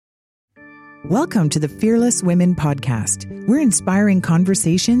Welcome to the Fearless Women Podcast. We're inspiring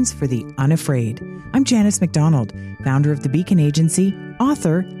conversations for the unafraid. I'm Janice McDonald, founder of the Beacon Agency,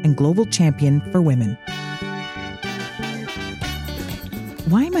 author, and global champion for women.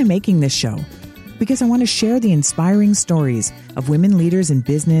 Why am I making this show? Because I want to share the inspiring stories of women leaders in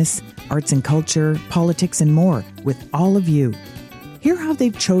business, arts and culture, politics, and more with all of you. Hear how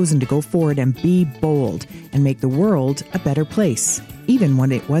they've chosen to go forward and be bold and make the world a better place, even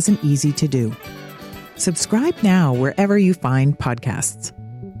when it wasn't easy to do. Subscribe now wherever you find podcasts.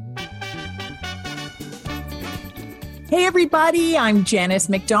 Hey everybody, I'm Janice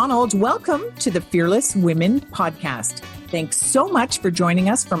McDonald. Welcome to the Fearless Women Podcast. Thanks so much for joining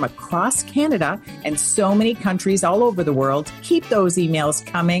us from across Canada and so many countries all over the world. Keep those emails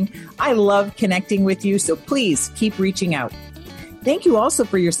coming. I love connecting with you, so please keep reaching out. Thank you also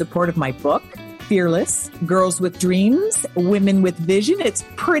for your support of my book, Fearless, Girls with Dreams, Women with Vision. It's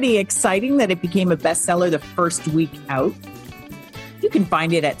pretty exciting that it became a bestseller the first week out. You can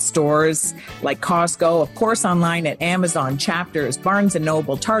find it at stores like Costco, of course online at Amazon, Chapters, Barnes &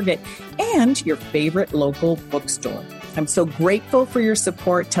 Noble, Target, and your favorite local bookstore. I'm so grateful for your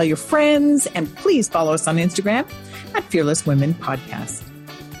support. Tell your friends, and please follow us on Instagram at Fearless Women Podcast.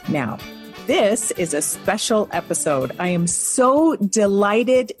 Now, this is a special episode. I am so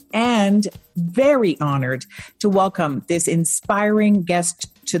delighted and very honored to welcome this inspiring guest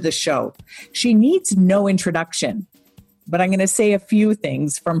to the show. She needs no introduction, but I'm going to say a few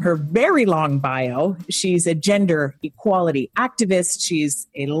things from her very long bio. She's a gender equality activist. She's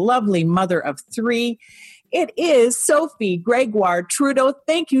a lovely mother of three. It is Sophie Gregoire Trudeau.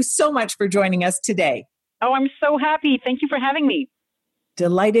 Thank you so much for joining us today. Oh, I'm so happy. Thank you for having me.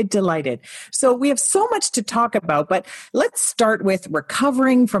 Delighted. So we have so much to talk about, but let's start with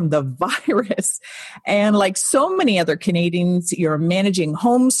recovering from the virus. And like so many other Canadians, you're managing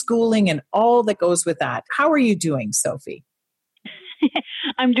homeschooling and all that goes with that. How are you doing, Sophie?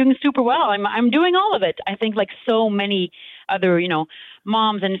 I'm doing super well. I'm doing all of it. I think like so many other,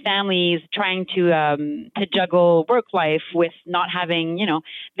 moms and families trying to juggle work life with not having,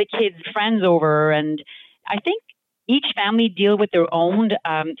 the kids' friends over. And I think each family deal with their own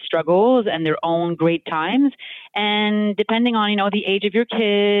struggles and their own great times. And depending on, the age of your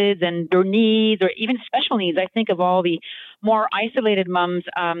kids and their needs or even special needs, I think of all the more isolated moms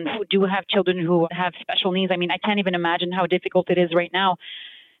who do have children who have special needs. I mean, I can't even imagine how difficult it is right now.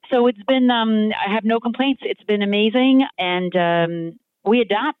 So it's been, I have no complaints. It's been amazing. And we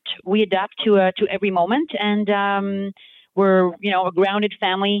adapt to every moment. And we're, a grounded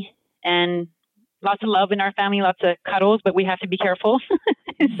family and lots of love in our family, lots of cuddles, but we have to be careful.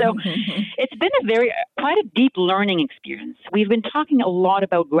 So it's been quite a deep learning experience. We've been talking a lot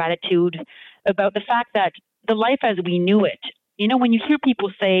about gratitude, about the fact that the life as we knew it, when you hear people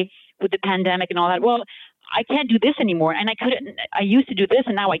say with the pandemic and all that, well, I can't do this anymore. And I used to do this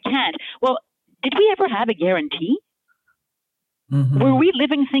and now I can't. Well, did we ever have a guarantee? Mm-hmm. Were we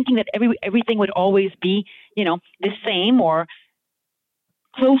living thinking that everything would always be, the same or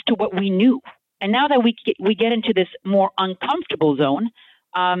close to what we knew? And now that we get into this more uncomfortable zone,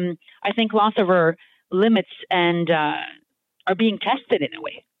 I think lots of our limits and are being tested in a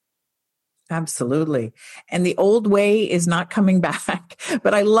way. Absolutely. And the old way is not coming back.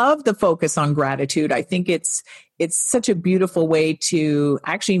 But I love the focus on gratitude. I think it's such a beautiful way to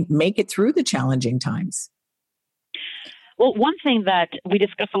actually make it through the challenging times. Well, one thing that we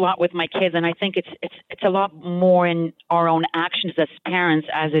discuss a lot with my kids, and I think it's a lot more in our own actions as parents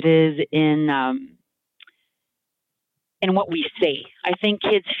as it is in what we say. I think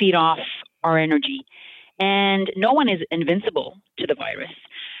kids feed off our energy, and no one is invincible to the virus.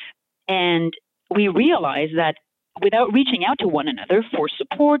 And we realize that without reaching out to one another for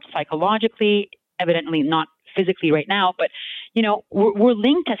support psychologically, evidently not physically right now, but we're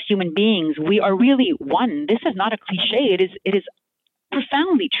linked as human beings. We are really one. This is not a cliche. It is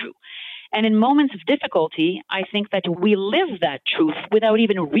profoundly true. And in moments of difficulty, I think that we live that truth without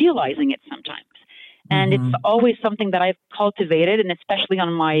even realizing it sometimes. And It's always something that I've cultivated, and especially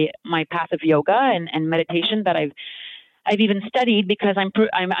on my path of yoga and meditation that I've even studied, because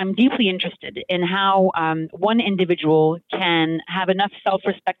I'm deeply interested in how one individual can have enough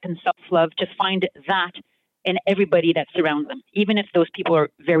self-respect and self-love to find that in everybody that surrounds them, even if those people are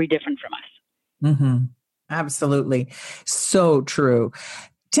very different from us. Mm-hmm. Absolutely. So true.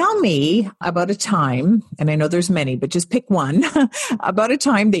 Tell me about a time, and I know there's many, but just pick one, about a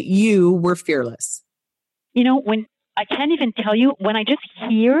time that you were fearless. When I can't even tell you, when I just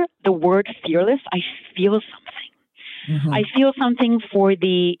hear the word fearless, I feel something. Mm-hmm. I feel something for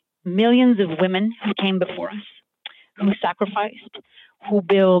the millions of women who came before us, who sacrificed, who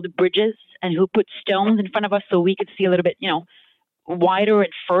build bridges and who put stones in front of us so we could see a little bit, wider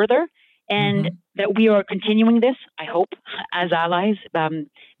and further. And that we are continuing this, I hope, as allies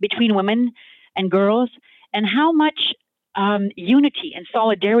between women and girls, and how much unity and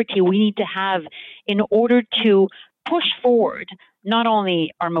solidarity we need to have in order to push forward not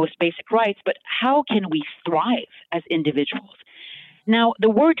only our most basic rights, but how can we thrive as individuals. Now, the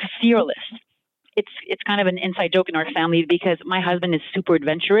word fearless, it's kind of an inside joke in our family because my husband is super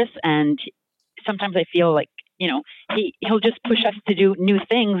adventurous, and sometimes I feel like, he'll just push us to do new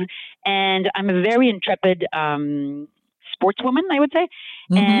things. And I'm a very intrepid sportswoman, I would say.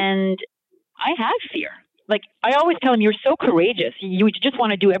 And I have fear. Like, I always tell him, you're so courageous. You just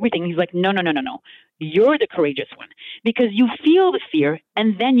want to do everything. He's like, no. You're the courageous one, because you feel the fear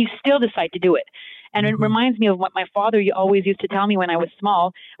and then you still decide to do it. And it reminds me of what my father always used to tell me when I was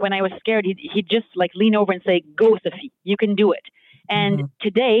small. When I was scared, he'd just like lean over and say, go, Sophie, you can do it. And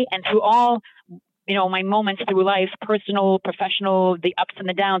today, and through all, my moments through life, personal, professional, the ups and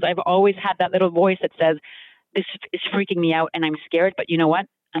the downs, I've always had that little voice that says, this is freaking me out and I'm scared, but you know what?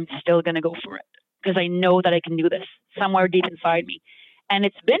 I'm still going to go for it because I know that I can do this somewhere deep inside me. And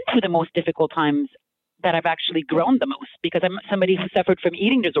it's been through the most difficult times that I've actually grown the most, because I'm somebody who suffered from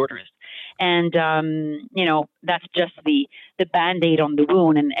eating disorders. And, that's just the Band-Aid on the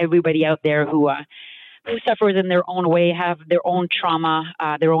wound. And everybody out there who suffers in their own way, have their own trauma,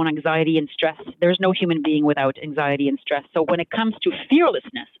 their own anxiety and stress. There's no human being without anxiety and stress. So when it comes to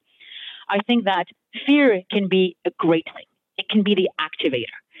fearlessness, I think that fear can be a great thing. It can be the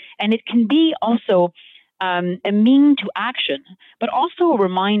activator. And it can be also a mean to action, but also a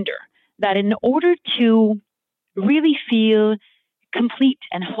reminder that in order to really feel complete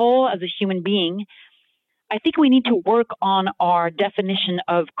and whole as a human being, I think we need to work on our definition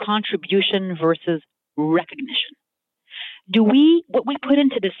of contribution versus recognition. What we put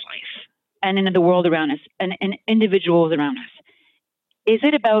into this life and in the world around us and individuals around us, is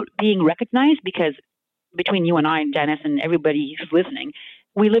it about being recognized? Because between you and I, Janice, and everybody who's listening,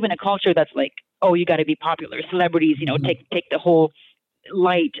 we live in a culture that's like, oh, you got to be popular. Celebrities, take the whole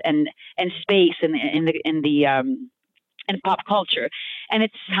light and space in pop culture, and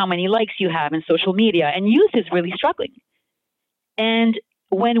it's how many likes you have in social media. And youth is really struggling. And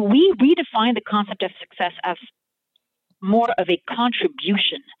when we redefine the concept of success as more of a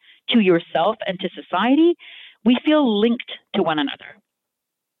contribution to yourself and to society, we feel linked to one another,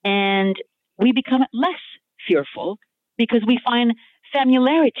 and we become less fearful because we find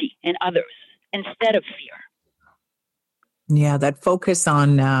familiarity in others instead of fear. Yeah, that focus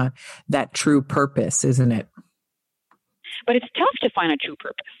on that true purpose, isn't it? But it's tough to find a true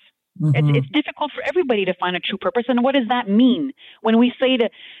purpose. It's difficult for everybody to find a true purpose. And what does that mean? When we say to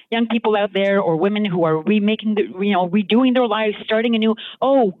young people out there or women who are redoing their lives, starting anew,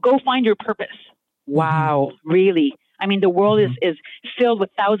 oh, go find your purpose. Wow, really? I mean, the world is filled with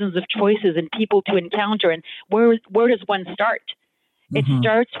thousands of choices and people to encounter. And where does one start? It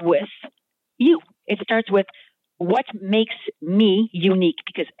starts with you. It starts with what makes me unique,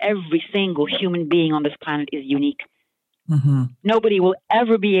 because every single human being on this planet is unique. Nobody will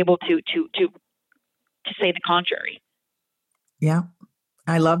ever be able to say the contrary. Yeah,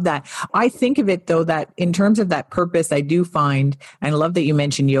 I love that. I think of it, though, that in terms of that purpose, I do find, and I love that you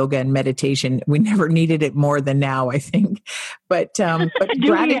mentioned yoga and meditation. We never needed it more than now, I think. But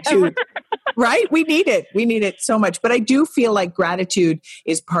gratitude, right? We need it. We need it so much. But I do feel like gratitude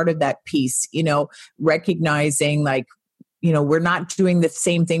is part of that piece, recognizing we're not doing the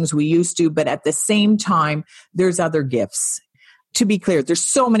same things we used to, but at the same time, there's other gifts. To be clear, there's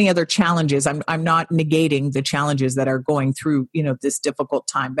so many other challenges. I'm not negating the challenges that are going through, this difficult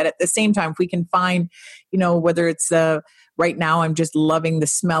time. But at the same time, if we can find, whether it's right now, I'm just loving the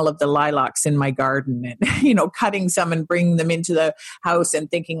smell of the lilacs in my garden and, cutting some and bringing them into the house and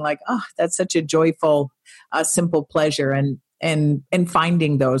thinking like, oh, that's such a joyful, simple pleasure. And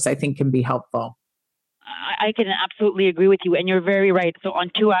finding those, I think, can be helpful. I can absolutely agree with you. And you're very right. So on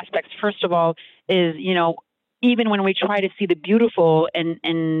two aspects, first of all is, even when we try to see the beautiful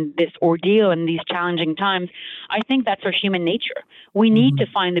in this ordeal and these challenging times, I think that's our human nature. We need to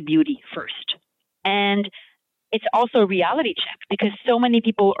find the beauty first. And it's also a reality check, because so many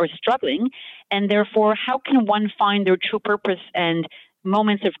people are struggling. And therefore, how can one find their true purpose and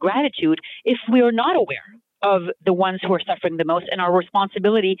moments of gratitude if we are not aware of the ones who are suffering the most, and our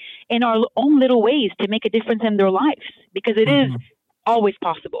responsibility in our own little ways to make a difference in their lives? Because it is always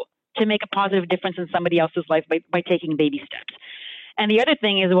possible to make a positive difference in somebody else's life by taking baby steps. And the other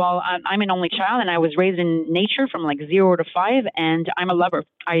thing is, I'm an only child, and I was raised in nature from like 0 to 5, and I'm a lover.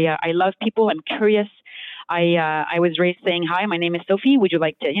 I love people. I'm curious. I was raised saying, "Hi, my name is Sophie. Would you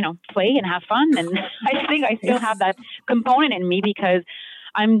like to, play and have fun?" And I think I still have that component in me because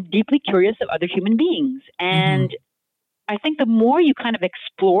I'm deeply curious of other human beings. And I think the more you kind of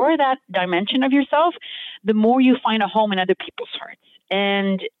explore that dimension of yourself, the more you find a home in other people's hearts.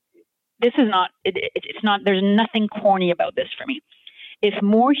 And this is not, it's not, there's nothing corny about this for me. If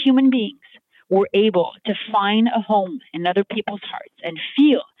more human beings were able to find a home in other people's hearts and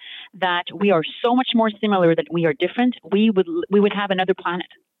feel that we are so much more similar, that we are different, we would have another planet.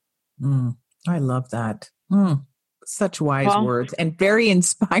 I love that. Such wise words and very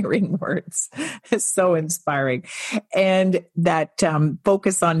inspiring words. So inspiring. And that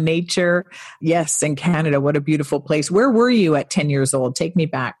focus on nature. Yes, in Canada, what a beautiful place. Where were you at 10 years old? Take me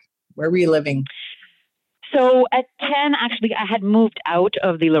back. Where were you living? So at 10, actually, I had moved out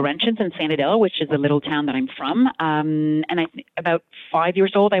of the Laurentians in Saint Adele, which is the little town that I'm from. And about 5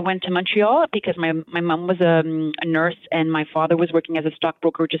 years old, I went to Montreal because my mom was a nurse and my father was working as a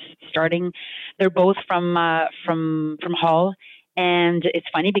stockbroker, just starting. They're both from Hull. And it's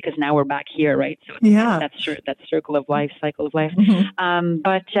funny because now we're back here, right? So that circle of life, cycle of life. So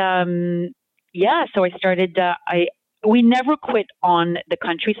I started. We never quit on the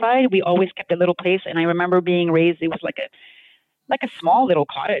countryside. We always kept a little place. And I remember being raised, it was like a small little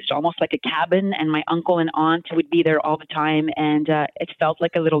cottage, almost like a cabin. And my uncle and aunt would be there all the time. And it felt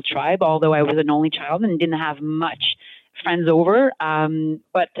like a little tribe, although I was an only child and didn't have much friends over.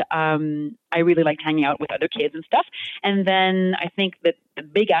 But I really liked hanging out with other kids and stuff. And then I think that the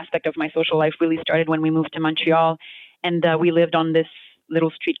big aspect of my social life really started when we moved to Montreal. And we lived on this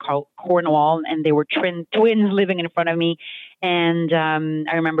little street called Cornwall, and they were twins living in front of me. And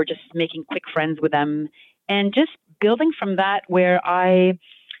I remember just making quick friends with them and just building from that, where I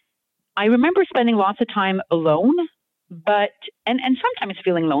remember spending lots of time alone, but and sometimes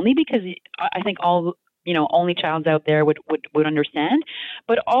feeling lonely, because I think all only childs out there would understand,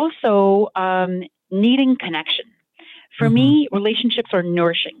 but also needing connection. For me, relationships are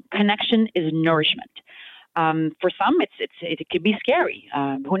nourishing. Connection is nourishment. For some, it could be scary.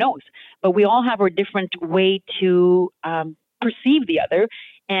 Who knows? But we all have our different way to perceive the other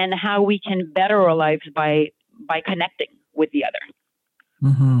and how we can better our lives by connecting with the other.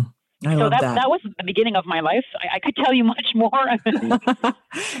 I love that. That was the beginning of my life. I could tell you much more.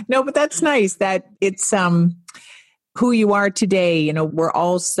 No, but that's nice that it's who you are today. We're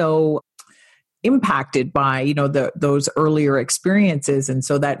all so impacted by, those earlier experiences. And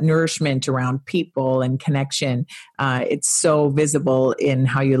so that nourishment around people and connection, it's so visible in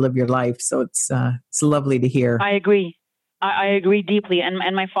how you live your life. So it's lovely to hear. I agree. I agree deeply.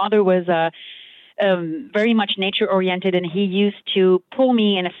 And my father was very much nature oriented, and he used to pull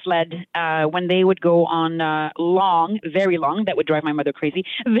me in a sled when they would go on very long, that would drive my mother crazy,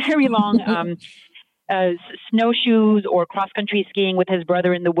 very long snowshoes or cross-country skiing with his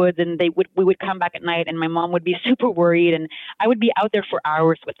brother in the woods, and we would come back at night, and my mom would be super worried, and I would be out there for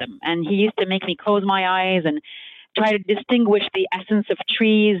hours with them. And he used to make me close my eyes and try to distinguish the essence of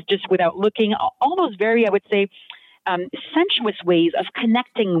trees just without looking. All those very, I would say, sensuous ways of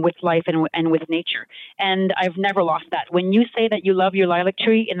connecting with life and with nature. And I've never lost that. When you say that you love your lilac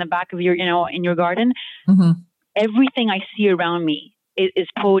tree in the back of your, in your garden, everything I see around me is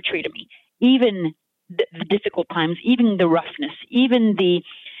poetry to me. Even the difficult times, even the roughness, even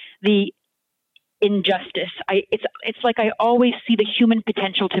the injustice. It's like I always see the human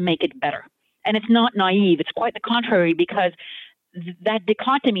potential to make it better. And it's not naive. It's quite the contrary, because that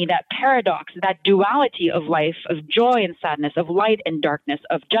dichotomy, that paradox, that duality of life, of joy and sadness, of light and darkness,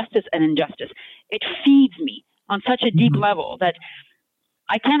 of justice and injustice, it feeds me on such a deep level that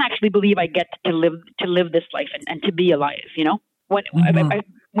I can't actually believe I get to live this life and to be alive,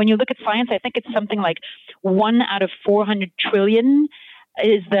 When you look at science, I think it's something like 1 out of 400 trillion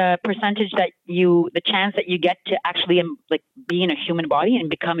is the percentage the chance that you get to actually be in a human body and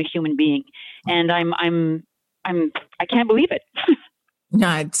become a human being. And I can't believe it.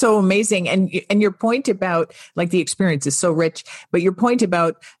 Yeah, it's so amazing. And your point about the experience is so rich, but your point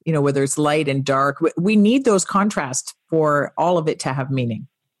about, whether it's light and dark, we need those contrasts for all of it to have meaning.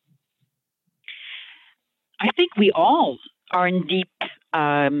 I think we all are in deep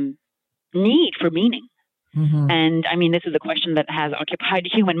need for meaning. And I mean, this is a question that has occupied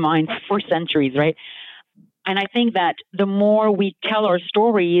human minds for centuries, right? And I think that the more we tell our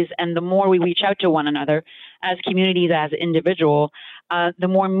stories and the more we reach out to one another as communities, as individuals, the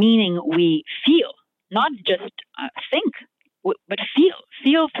more meaning we feel, not just think, but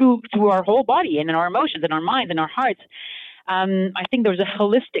feel through our whole body and in our emotions and our minds and our hearts. I think there's a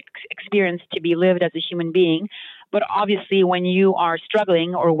holistic experience to be lived as a human being. But obviously, when you are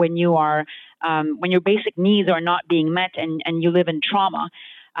struggling or when you are when your basic needs are not being met and you live in trauma,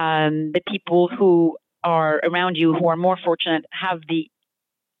 the people who are around you who are more fortunate have the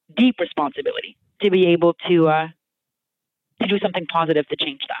deep responsibility to be able to do something positive to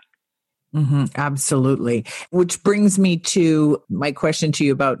change that. Absolutely. Which brings me to my question to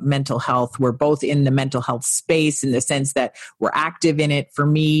you about mental health. We're both in the mental health space in the sense that we're active in it. For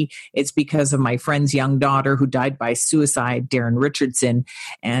me, it's because of my friend's young daughter who died by suicide, Darren Richardson.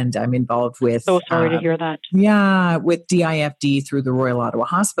 And I'm involved with... So sorry to hear that. Yeah, with DIFD through the Royal Ottawa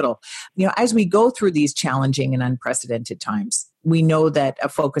Hospital. As we go through these challenging and unprecedented times, we know that a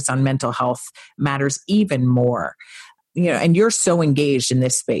focus on mental health matters even more. And you're so engaged in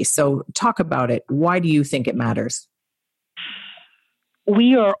this space. So talk about it. Why do you think it matters?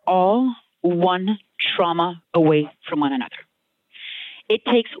 We are all one trauma away from one another. It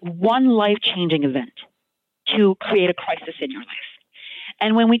takes one life-changing event to create a crisis in your life.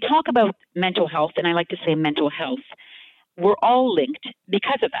 And when we talk about mental health, and I like to say mental health, we're all linked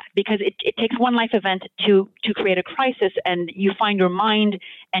because of that, because it takes one life event to create a crisis, and you find your mind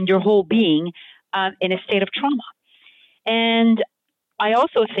and your whole being in a state of trauma. And I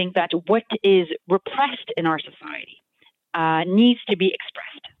also think that what is repressed in our society needs to be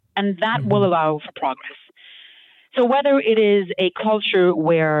expressed, and that will allow for progress. So whether it is a culture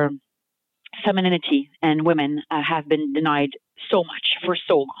where femininity and women have been denied so much for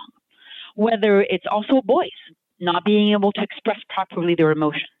so long, whether it's also boys not being able to express properly their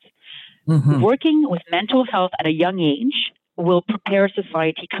emotions, working with mental health at a young age will prepare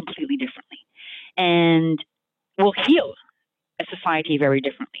society completely differently and will heal a society very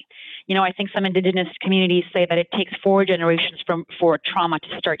differently. I think some Indigenous communities say that it takes 4 generations for trauma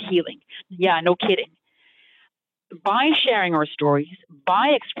to start healing. Yeah, no kidding. By sharing our stories,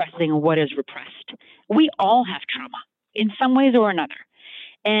 by expressing what is repressed, we all have trauma in some ways or another.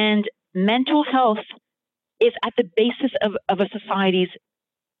 And mental health is at the basis of a society's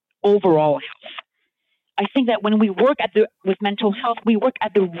overall health. I think that when we work with mental health, we work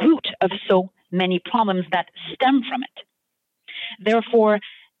at the root of so many problems that stem from it. Therefore,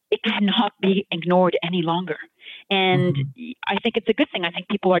 it cannot be ignored any longer. And I think it's a good thing. I think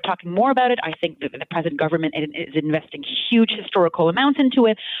people are talking more about it. I think that the present government is investing huge historical amounts into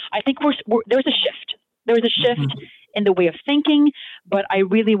it. I think there's a shift. There's a shift in the way of thinking, but I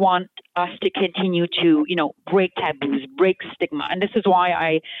really want us to continue to, break taboos, break stigma. And this is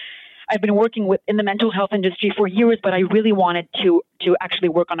why I've been working in the mental health industry for years, but I really wanted to actually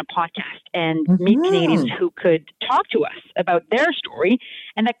work on a podcast and meet Canadians who could talk to us about their story,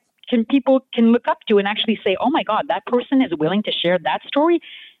 and that people can look up to and actually say, oh my God, that person is willing to share that story.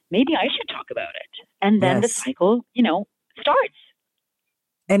 Maybe I should talk about it. And then the cycle, starts.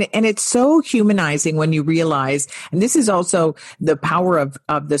 And it's so humanizing when you realize, and this is also the power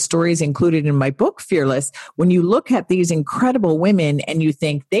of the stories included in my book, Fearless, when you look at these incredible women and you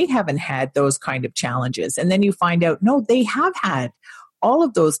think they haven't had those kind of challenges. And then you find out, no, they have had all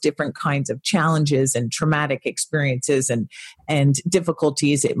of those different kinds of challenges and traumatic experiences and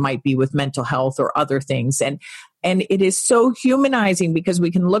difficulties. It might be with mental health or other things. And it is so humanizing because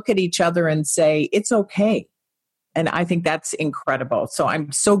we can look at each other and say, it's okay. And I think that's incredible. So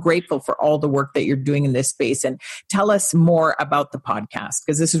I'm so grateful for all the work that you're doing in this space. And tell us more about the podcast,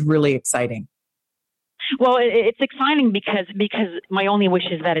 because this is really exciting. Well, it's exciting because my only wish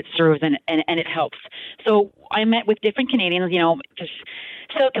is that it serves and it helps. So I met with different Canadians, just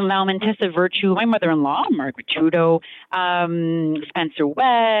Silicon Lauman, Tessa Virtue, my mother-in-law, Margaret Trudeau, Spencer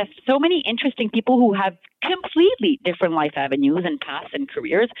West, so many interesting people who have completely different life avenues and paths and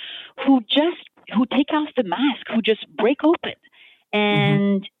careers who take off the mask, who just break open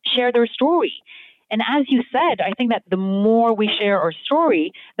and share their story. And as you said, I think that the more we share our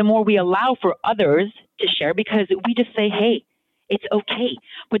story, the more we allow for others to share, because we just say, hey, it's okay.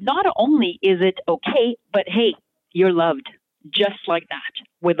 But not only is it okay, but hey, you're loved just like that.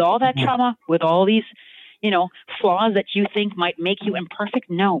 With all that trauma, with all these, flaws that you think might make you imperfect.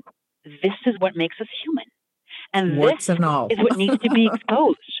 No, this is what makes us human. And warts this and all. is what needs to be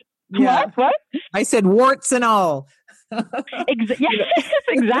exposed. Yeah. What? I said warts and all. Yes,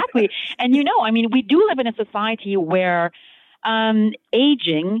 exactly. And we do live in a society where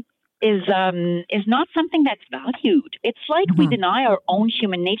aging is not something that's valued. It's like we deny our own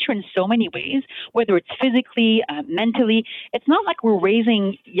human nature in so many ways, whether it's physically, mentally. It's not like we're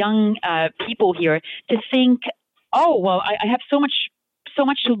raising young people here to think, oh, well, I have so much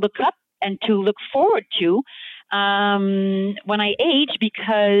to look up and to look forward to when I age,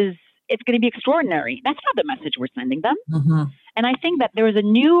 because it's going to be extraordinary. That's not the message we're sending them. And I think that there is a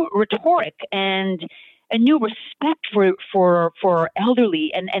new rhetoric and a new respect for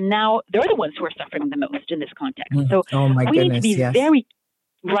elderly, and now they're the ones who are suffering the most in this context. So we need to be very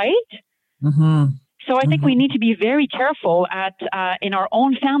right. Mm-hmm. So I think we need to be very careful in our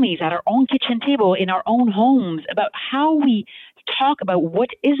own families, at our own kitchen table, in our own homes, about how we talk about what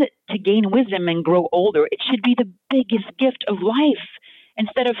is it to gain wisdom and grow older. It should be the biggest gift of life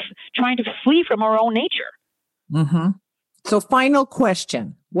instead of trying to flee from our own nature. Mm-hmm. So final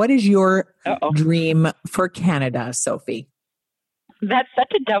question. What is your dream for Canada, Sophie? That's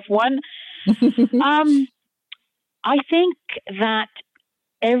such a tough one. I think that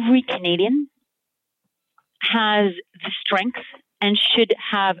every Canadian has the strength and should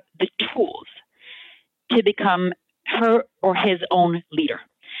have the tools to become her or his own leader.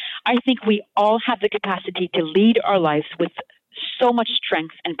 I think we all have the capacity to lead our lives with so much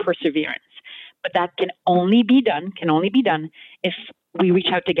strength and perseverance. But that can only be done if we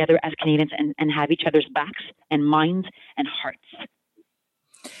reach out together as Canadians and have each other's backs and minds and hearts.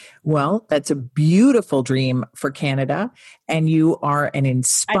 Well, that's a beautiful dream for Canada. And you are an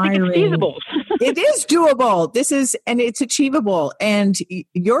inspiring... I think it's feasible. It is doable. And it's achievable. And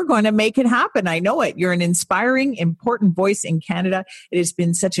you're going to make it happen. I know it. You're an inspiring, important voice in Canada. It has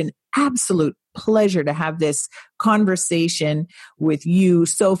been such an absolute pleasure to have this conversation with you,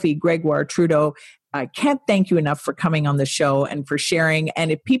 Sophie Gregoire Trudeau. I can't thank you enough for coming on the show and for sharing.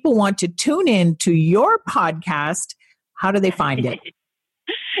 And if people want to tune in to your podcast, how do they find it?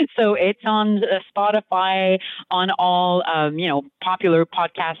 So it's on Spotify, on all popular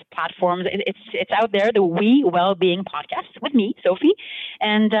podcast platforms. It's out there, the We Wellbeing Podcast with me, Sophie.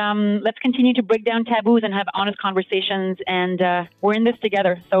 And let's continue to break down taboos and have honest conversations. And we're in this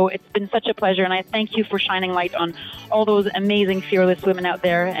together. So it's been such a pleasure. And I thank you for shining light on all those amazing, fearless women out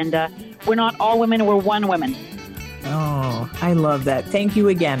there. And we're not all women, we're one woman. Oh, I love that. Thank you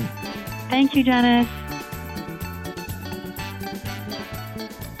again. Thank you, Janice.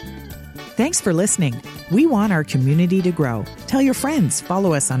 Thanks for listening. We want our community to grow. Tell your friends,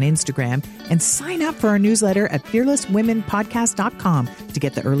 follow us on Instagram, and sign up for our newsletter at fearlesswomenpodcast.com to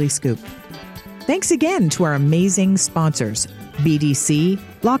get the early scoop. Thanks again to our amazing sponsors, BDC,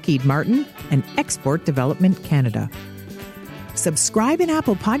 Lockheed Martin, and Export Development Canada. Subscribe in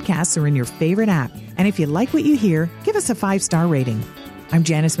Apple Podcasts or in your favorite app. And if you like what you hear, give us a 5-star rating. I'm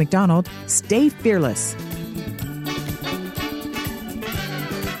Janice McDonald. Stay fearless.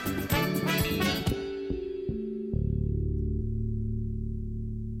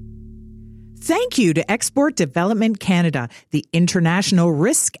 Thank you to Export Development Canada, the international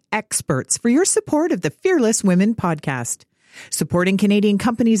risk experts, for your support of the Fearless Women podcast. Supporting Canadian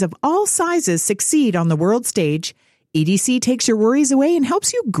companies of all sizes succeed on the world stage, EDC takes your worries away and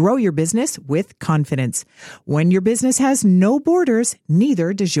helps you grow your business with confidence. When your business has no borders,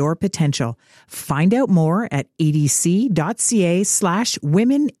 neither does your potential. Find out more at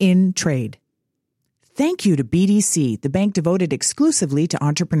edc.ca/womenintrade. Thank you to BDC, the bank devoted exclusively to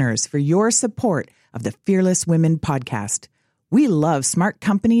entrepreneurs, for your support of the Fearless Women podcast. We love smart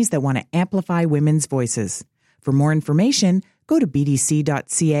companies that want to amplify women's voices. For more information, go to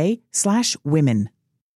bdc.ca/women.